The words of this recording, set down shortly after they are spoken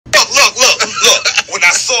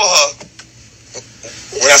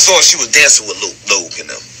I saw her, she was dancing with Luke and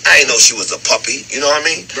them. I didn't know she was a puppy, you know what I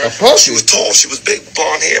mean? A puppy? She was tall, she was big,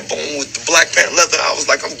 blonde hair, bone with the black pant leather. I was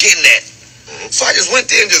like, I'm getting that. So I just went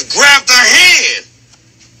there and just grabbed her hand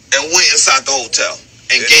and went inside the hotel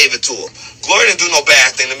and gave it to her. Gloria didn't do no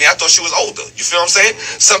bad thing to me. I thought she was older. You feel what I'm saying?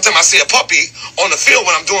 Sometimes I see a puppy on the field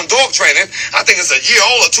when I'm doing dog training. I think it's a year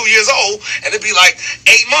old or 2 years old, and it'd be like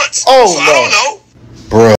 8 months. Oh, so I don't know.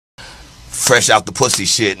 Bruh. Fresh out the pussy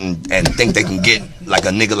shit and think they can get like a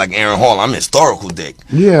nigga like Aaron Hall. I'm historical dick.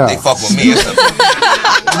 Yeah. They fuck with me.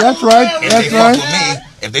 That's right. That's right.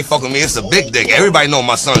 If they fuck with me, it's a big dick. Everybody know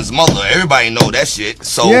my son's mother. Everybody know that shit.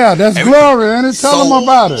 So yeah, that's Gloria, and tell them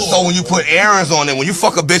about it. So when you put Aaron's on it, when you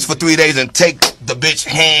fuck a bitch for 3 days and take the bitch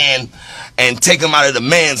hand and take him out of the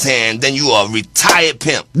man's hand, then you a retired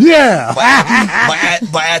pimp. Yeah.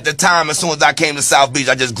 But at the time, as soon as I came to South Beach,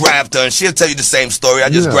 I just grabbed her, and she'll tell you the same story. I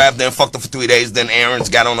just grabbed her and fucked her for 3 days. Then Aaron's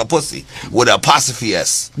got on her pussy with an apostrophe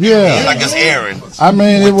S. Yeah. Like it's Aaron. I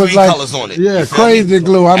mean, it was 3 like colors on it. Yeah, crazy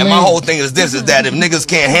glue. I mean, my whole thing is this: is that if niggas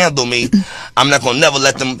can't handle me, I'm not gonna never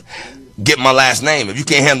let them get my last name. If you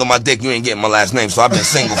can't handle my dick, you ain't getting my last name. So I've been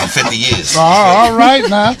single for 50 years. All right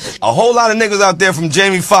now. A whole lot of niggas out there, from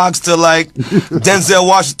Jamie Foxx to like Denzel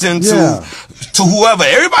Washington to whoever.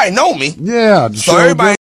 Everybody know me. Yeah. So everybody.